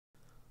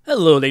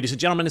Hello, ladies and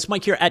gentlemen. It's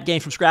Mike here at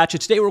Gamefromscratch, and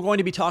today we're going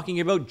to be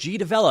talking about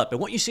GDevelop. And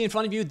what you see in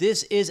front of you,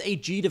 this is a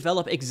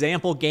GDevelop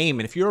example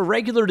game. And if you're a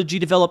regular to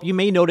GDevelop, you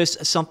may notice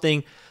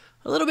something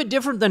a little bit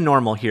different than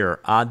normal here.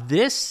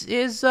 This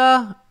is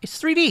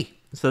it's 3D,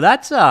 so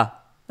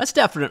that's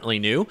definitely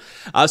new.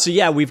 So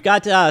yeah, we've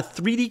got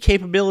 3D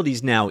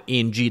capabilities now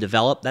in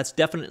GDevelop. That's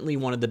definitely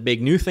one of the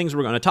big new things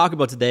we're going to talk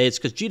about today. It's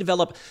because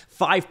GDevelop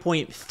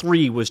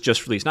 5.3 was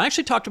just released. And I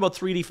actually talked about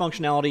 3D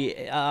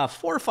functionality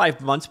 4 or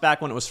 5 months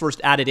back when it was first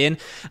added in.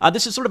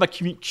 This is sort of a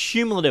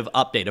cumulative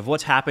update of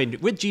what's happened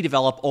with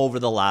GDevelop over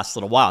the last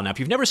little while. Now, if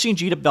you've never seen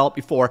GDevelop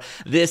before,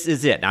 this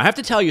is it. Now, I have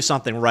to tell you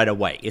something right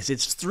away. It's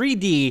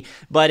 3D,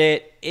 but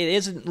it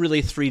isn't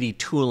really 3D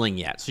tooling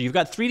yet. So you've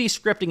got 3D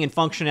scripting and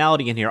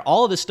functionality in here.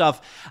 All of this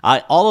stuff,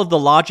 all of the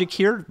logic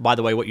here, by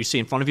the way, what you see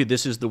in front of you,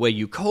 this is the way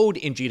you code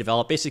in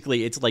GDevelop.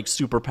 Basically, it's like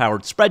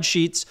super-powered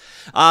spreadsheets.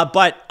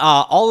 But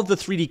all of the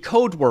 3D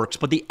code works,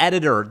 but the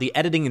editor, the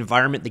editing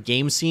environment, the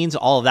game scenes,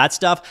 all of that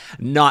stuff,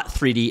 not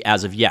 3D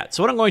as of yet.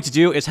 So what I'm going to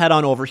do is head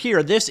on over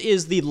here. This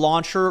is the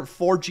launcher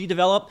for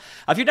GDevelop.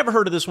 If you've never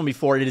heard of this one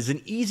before, it is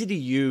an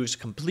easy-to-use,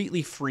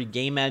 completely free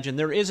game engine.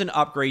 There is an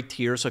upgrade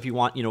tier, so if you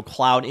want,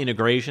 cloud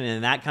integration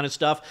and that kind of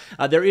stuff.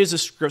 There is a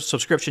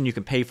subscription you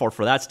can pay for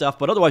that stuff,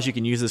 but otherwise you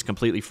can use this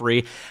completely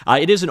free.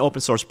 It is an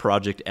open source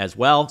project as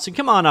well. So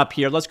come on up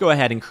here. Let's go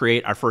ahead and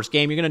create our first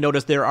game. You're going to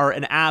notice there are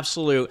an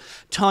absolute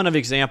ton of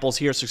examples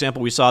here. So, for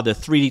example, we saw the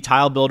 3D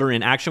tile builder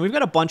in action. We've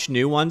got a bunch of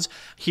new ones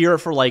here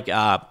for like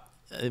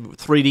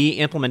 3D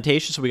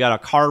implementation. So we got a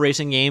car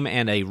racing game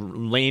and a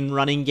lane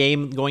running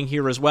game going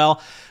here as well.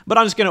 But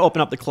I'm just going to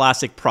open up the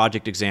classic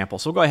project example.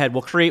 So we'll go ahead.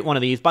 We'll create one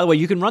of these. By the way,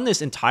 you can run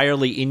this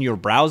entirely in your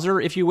browser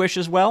if you wish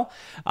as well.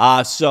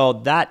 So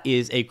that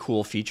is a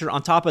cool feature.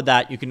 On top of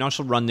that, you can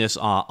also run this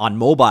on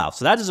mobile.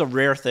 So that is a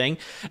rare thing.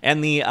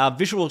 And the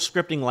visual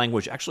scripting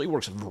language actually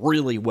works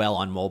really well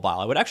on mobile.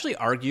 I would actually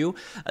argue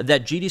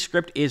that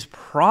GDscript is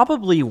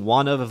probably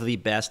one of the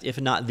best, if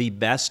not the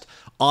best,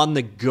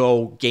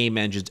 on-the-go game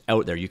engines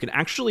out there. You can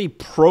actually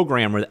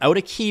program without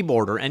a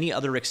keyboard or any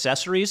other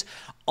accessories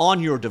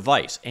on your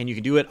device, and you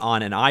can do it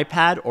on an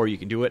iPad or you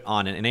can do it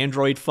on an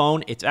Android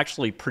phone. It's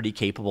actually pretty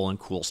capable and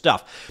cool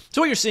stuff.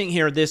 So what you're seeing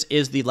here, this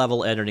is the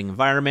level editing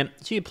environment.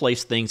 So you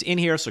place things in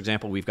here. So, for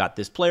example, we've got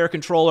this player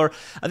controller.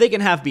 They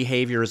can have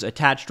behaviors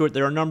attached to it.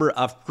 There are a number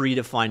of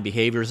predefined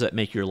behaviors that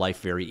make your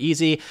life very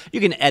easy. You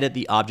can edit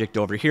the object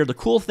over here. The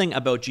cool thing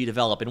about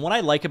GDevelop, and what I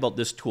like about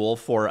this tool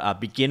for a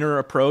beginner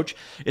approach,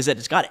 is that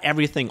it's got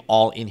everything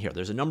all in here.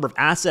 There's a number of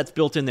assets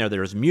built in there.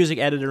 There's a music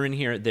editor in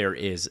here. There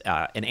is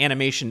an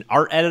animation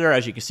art editor.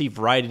 As you can see,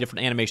 variety of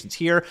different animations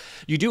here.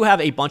 You do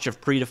have a bunch of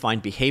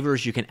predefined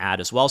behaviors you can add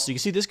as well. So you can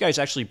see this guy's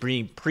actually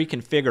being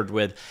pre-configured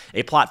with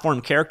a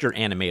platform character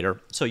animator.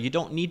 So you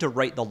don't need to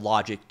write the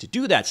logic to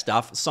do that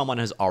stuff. Someone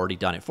has already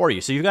done it for you.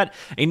 So you've got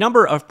a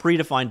number of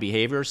predefined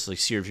behaviors. So you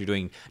see if you're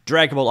doing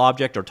draggable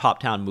object or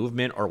top-down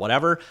movement or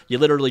whatever, you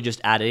literally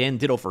just add it in.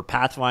 Ditto for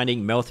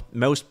pathfinding,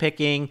 mouse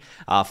picking,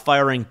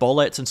 firing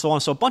bullets, and so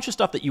on. So a bunch of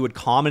stuff that you would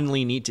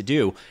commonly need to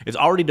do is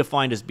already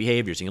defined as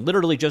behaviors. You can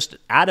literally just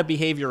add a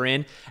behavior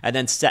in and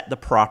then set the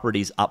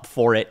properties up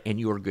for it, and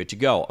you are good to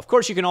go. Of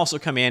course, you can also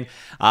come in,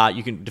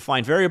 you can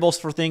define variables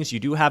for things. You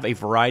do have a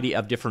variety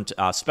of different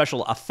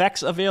special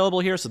effects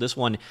available here. So this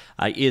one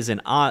is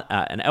an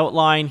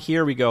outline.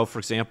 Here we go, for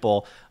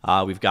example,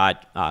 we've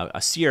got a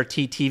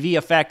CRT TV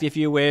effect if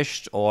you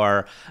wished,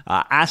 or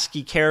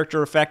ASCII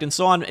character effect, and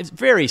so on. It's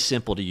very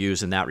simple to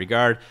use in that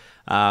regard.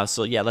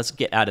 So yeah, let's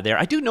get out of there.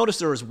 I do notice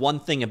there is one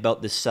thing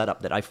about this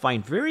setup that I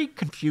find very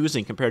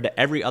confusing compared to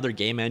every other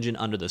game engine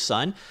under the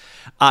sun.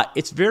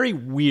 It's very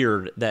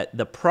weird that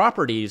the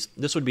properties,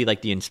 this would be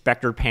like the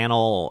inspector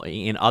panel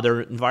in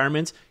other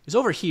environments, is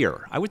over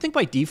here. I would think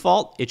by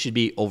default it should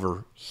be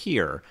over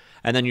here.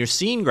 And then your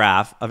scene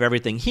graph of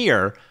everything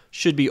here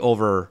should be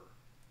over,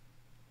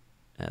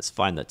 let's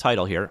find the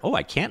title here. Oh,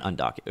 I can't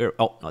undock it.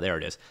 Oh, no, there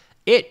it is.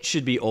 It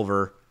should be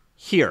over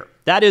here.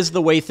 That is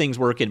the way things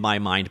work in my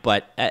mind,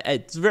 but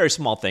it's a very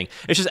small thing.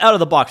 It's just out of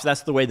the box.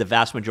 That's the way the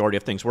vast majority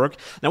of things work.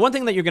 Now, one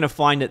thing that you're going to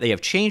find that they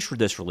have changed for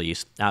this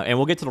release, and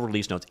we'll get to the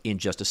release notes in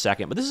just a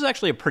second, but this is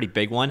actually a pretty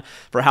big one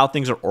for how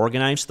things are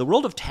organized. The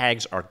world of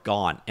tags are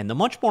gone, and the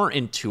much more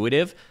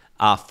intuitive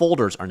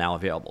folders are now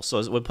available.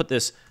 So we'll put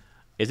this,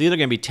 it's either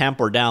going to be temp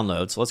or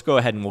download. So let's go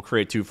ahead and we'll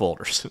create 2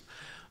 folders.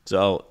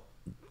 So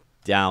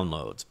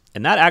downloads.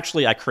 And that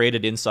actually I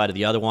created inside of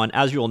the other one.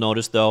 As you'll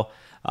notice, though,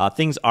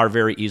 things are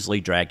very easily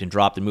dragged and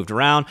dropped and moved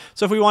around.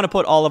 So if we want to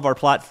put all of our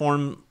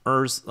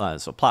platformers,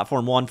 so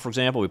platform 1, for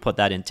example, we put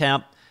that in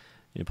temp.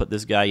 You put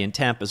this guy in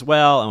temp as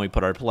well, and we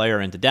put our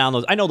player into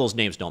downloads. I know those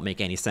names don't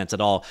make any sense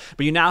at all,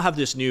 but you now have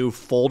this new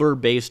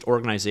folder-based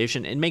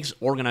organization. It makes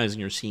organizing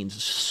your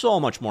scenes so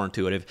much more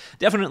intuitive.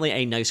 Definitely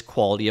a nice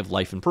quality of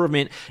life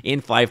improvement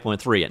in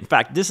 5.3. In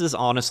fact, this is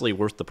honestly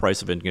worth the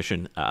price of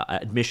admission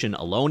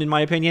alone, in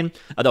my opinion,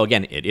 although,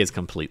 again, it is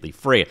completely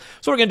free.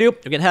 So what we're going to do,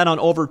 we're going to head on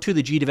over to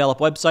the GDevelop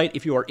website.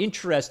 If you are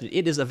interested,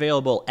 it is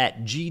available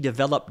at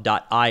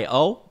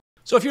gdevelop.io.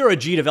 So if you're a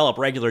GDevelop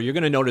regular, you're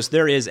going to notice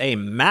there is a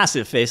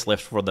massive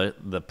facelift for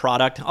the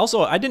product.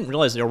 Also, I didn't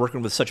realize they were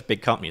working with such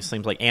big companies,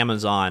 things like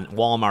Amazon,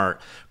 Walmart,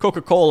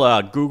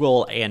 Coca-Cola,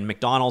 Google, and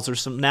McDonald's.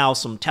 There's now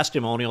some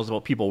testimonials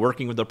about people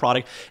working with the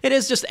product. It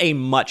is just a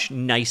much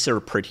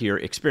nicer, prettier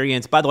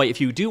experience. By the way, if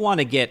you do want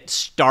to get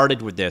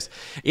started with this,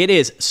 it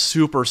is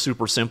super,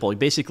 super simple.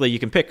 Basically, you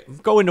can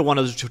go into one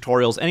of the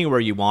tutorials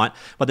anywhere you want,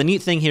 but the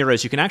neat thing here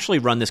is you can actually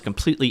run this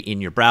completely in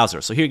your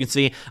browser. So here you can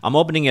see I'm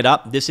opening it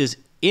up. This is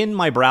in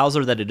my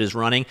browser that it is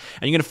running,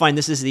 and you're going to find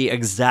this is the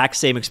exact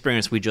same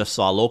experience we just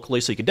saw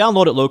locally. So you can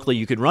download it locally,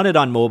 you can run it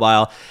on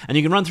mobile, and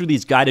you can run through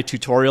these guided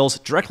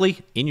tutorials directly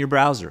in your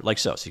browser, like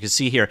so. So you can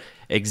see here,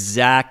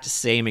 exact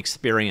same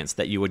experience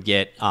that you would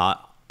get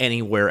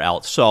anywhere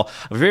else. So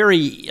a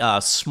very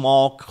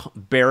small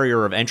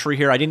barrier of entry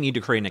here. I didn't need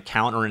to create an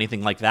account or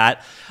anything like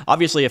that.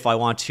 Obviously, if I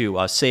want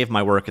to save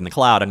my work in the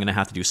cloud, I'm going to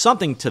have to do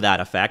something to that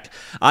effect.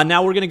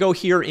 Now we're going to go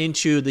here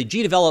into the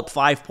GDevelop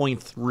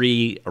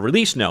 5.3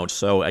 release notes.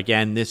 So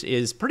again, this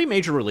is pretty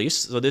major release.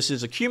 So this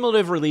is a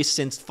cumulative release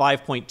since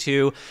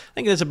 5.2. I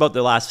think it's about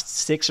the last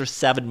 6 or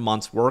 7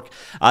 months work.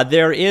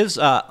 There is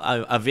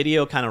a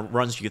video kind of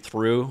runs you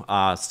through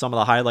some of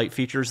the highlight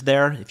features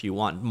there. If you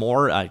want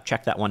more,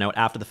 check that one out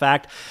after the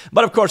fact.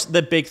 But of course,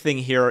 the big thing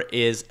here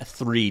is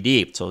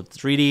 3D. So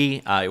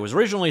 3D, it was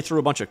originally through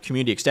a bunch of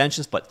community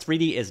extensions, but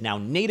 3D is now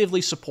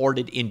natively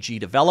supported in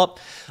GDevelop.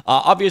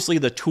 Obviously,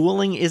 the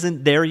tooling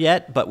isn't there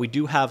yet, but we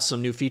do have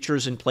some new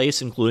features in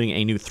place, including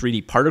a new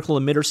 3D particle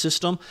emitter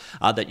system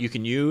that you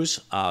can use.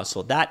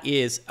 So that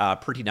is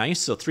pretty nice.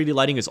 So 3D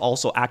lighting is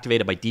also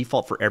activated by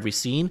default for every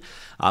scene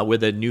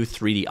with a new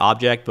 3D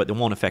object, but it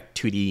won't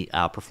affect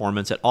 2D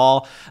performance at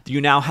all.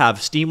 You now have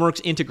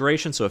Steamworks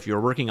integration. So if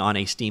you're working on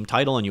a Steam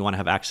title and you want to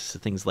have access to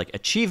things like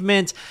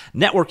achievements,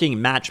 networking,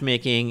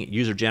 matchmaking,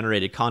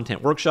 user-generated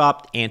content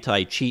workshop,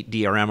 anti-cheat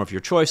DRM of your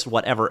choice,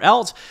 whatever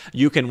else,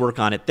 you can work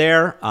on it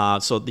there.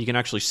 So you can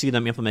actually see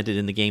them implemented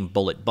in the game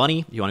Bullet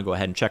Bunny. You want to go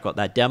ahead and check out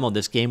that demo.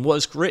 This game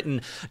was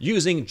written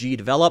using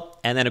GDevelop.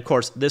 And then, of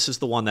course, this is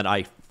the one that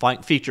I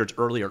featured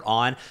earlier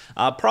on.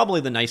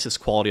 Probably the nicest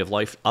quality of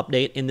life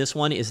update in this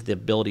one is the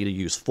ability to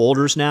use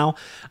folders now.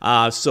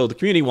 So the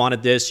community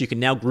wanted this. You can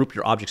now group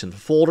your objects into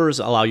folders,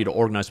 allow you to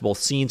organize both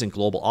scenes and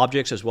global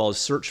objects, as well as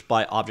search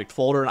by object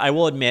folder. And I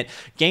will admit,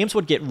 games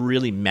would get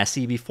really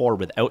messy before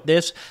without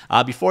this.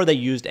 Before they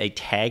used a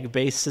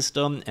tag-based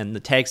system, and the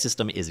tag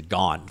system is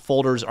gone.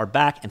 Folders are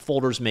back, and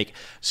folders make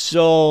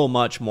so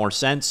much more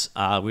sense.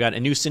 We got a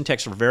new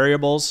syntax for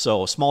variables,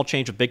 so a small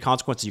change with big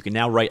consequences. You can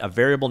now write a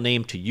variable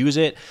name to use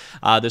it.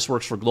 This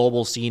works for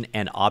global, scene,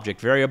 and object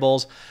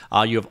variables.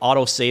 You have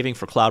auto-saving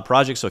for cloud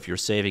projects, so if you're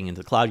saving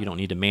into the cloud, you don't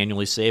need to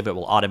manually save. It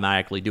will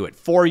automatically do it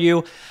for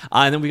you.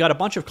 And then we got a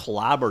bunch of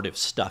collaborative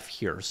stuff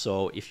here.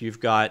 So if you've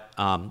got,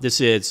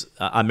 this is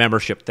a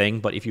membership thing,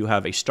 but if you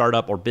have a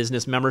startup or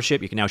business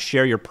membership, you can now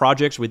share your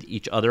projects with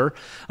each other.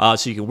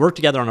 So you can work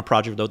together on a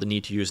project without the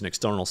need to use an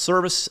external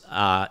service.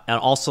 And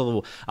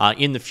also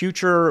in the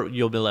future,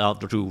 you'll be able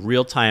to do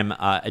real-time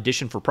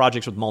addition for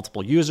projects with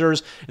multiple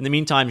users. In the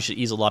meantime, you should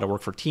ease a lot of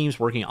work for teams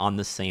working on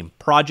the same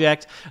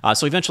project.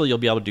 So eventually you'll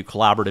be able to do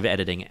collaborative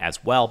editing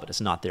as well, but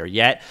it's not there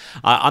yet.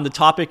 On the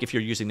topic, if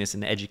you're using this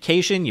in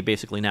education, you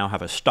basically now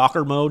have a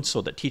stalker mode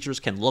so that teachers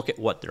can look at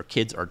what their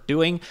kids are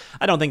doing.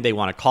 I don't think they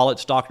want to call it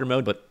stalker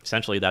mode, but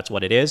essentially that's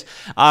what it is.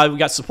 We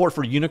got support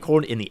for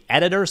Unicode in the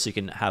editor, so you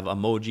can have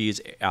emojis,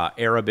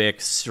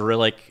 Arabic,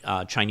 Cyrillic,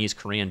 Chinese,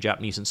 Korean,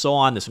 Japanese, and so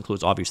on. This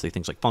includes obviously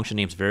things like function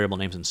names, variable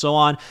names, and so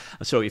on.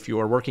 So if you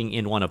are working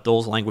in one of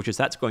those languages,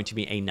 that's going to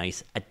be a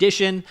nice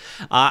addition.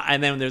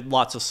 And then there's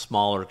lots of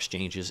smaller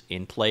exchanges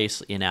in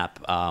place,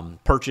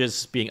 in-app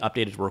purchase being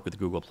updated to work with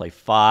Google Play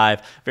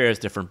 5, various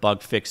different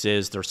bug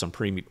fixes. There's some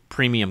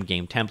premium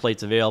game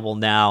templates available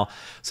now,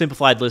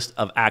 simplified list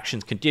of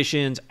actions,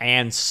 conditions,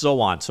 and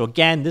so on. So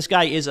again, this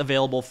guy is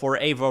available for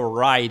a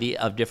variety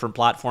of different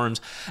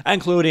platforms,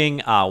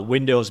 including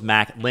Windows,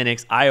 Mac,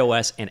 Linux,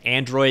 iOS, and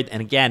Android.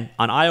 And again,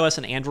 on iOS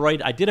and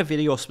Android, I did a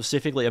video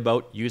specifically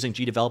about using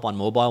GDevelop on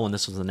mobile when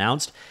this was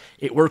announced.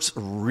 It works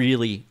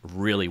really,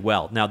 really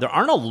well. Now, there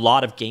aren't a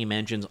lot of game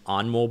engines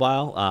on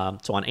mobile.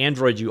 So on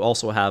Android, you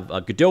also have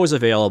Godot is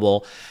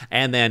available,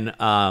 and then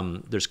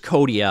there's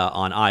Kodia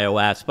on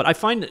iOS. But I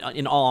find,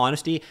 in all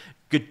honesty,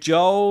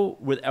 Godot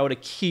without a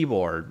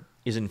keyboard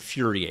is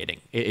infuriating.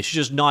 It's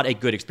just not a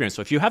good experience.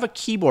 So if you have a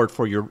keyboard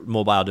for your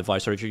mobile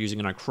device, or if you're using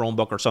it on a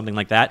Chromebook or something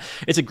like that,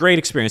 it's a great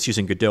experience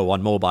using Godot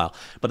on mobile.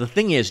 But the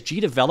thing is,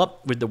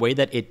 GDevelop, with the way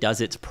that it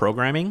does its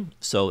programming,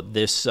 so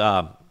this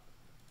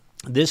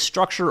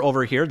structure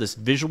over here, this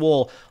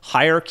visual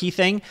hierarchy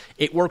thing,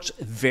 it works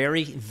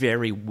very,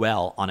 very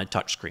well on a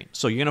touchscreen.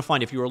 So you're going to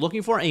find if you are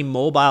looking for a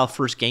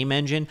mobile-first game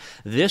engine,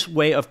 this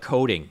way of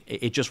coding,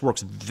 it just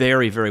works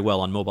very, very well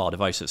on mobile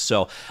devices.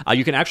 So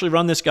you can actually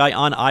run this guy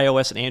on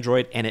iOS and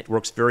Android, and it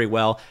works very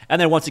well.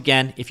 And then once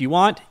again, if you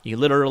want, you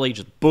literally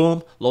just,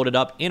 boom, load it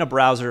up in a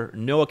browser,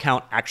 no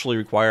account actually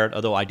required,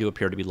 although I do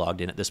appear to be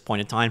logged in at this point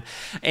in time.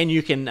 And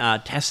you can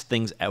test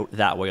things out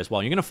that way as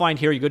well. You're going to find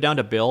here, you go down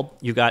to build,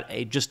 you got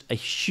just a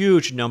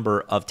huge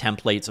number of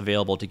templates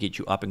available to get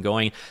you up and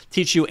going,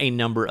 teach you a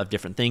number of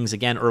different things.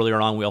 Again,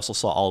 earlier on, we also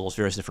saw all those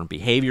various different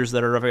behaviors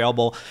that are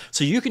available.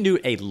 So you can do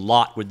a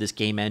lot with this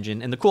game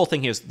engine. And the cool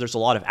thing is there's a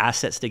lot of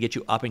assets to get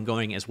you up and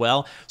going as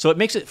well. So it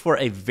makes it for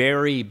a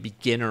very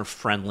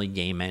beginner-friendly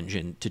game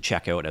engine to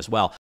check out as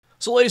well.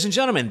 So ladies and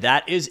gentlemen,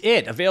 that is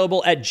it.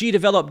 Available at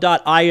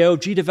gdevelop.io.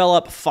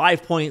 GDevelop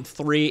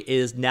 5.3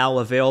 is now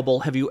available.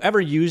 Have you ever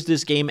used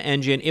this game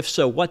engine? If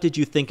so, what did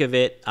you think of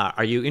it?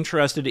 Are you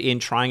interested in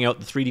trying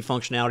out the 3D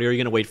functionality, or are you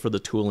going to wait for the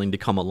tooling to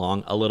come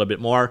along a little bit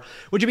more?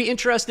 Would you be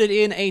interested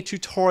in a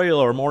tutorial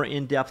or more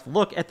in-depth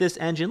look at this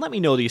engine? Let me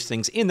know these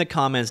things in the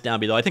comments down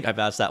below. I think I've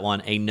asked that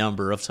one a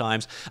number of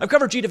times. I've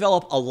covered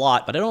GDevelop a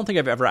lot, but I don't think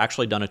I've ever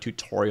actually done a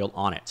tutorial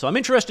on it. So I'm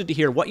interested to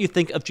hear what you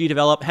think of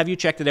GDevelop. Have you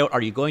checked it out?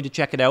 Are you going to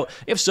check it out?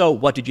 If so,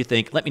 what did you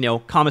think? Let me know.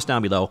 Comments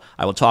down below.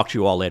 I will talk to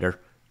you all later.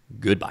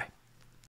 Goodbye.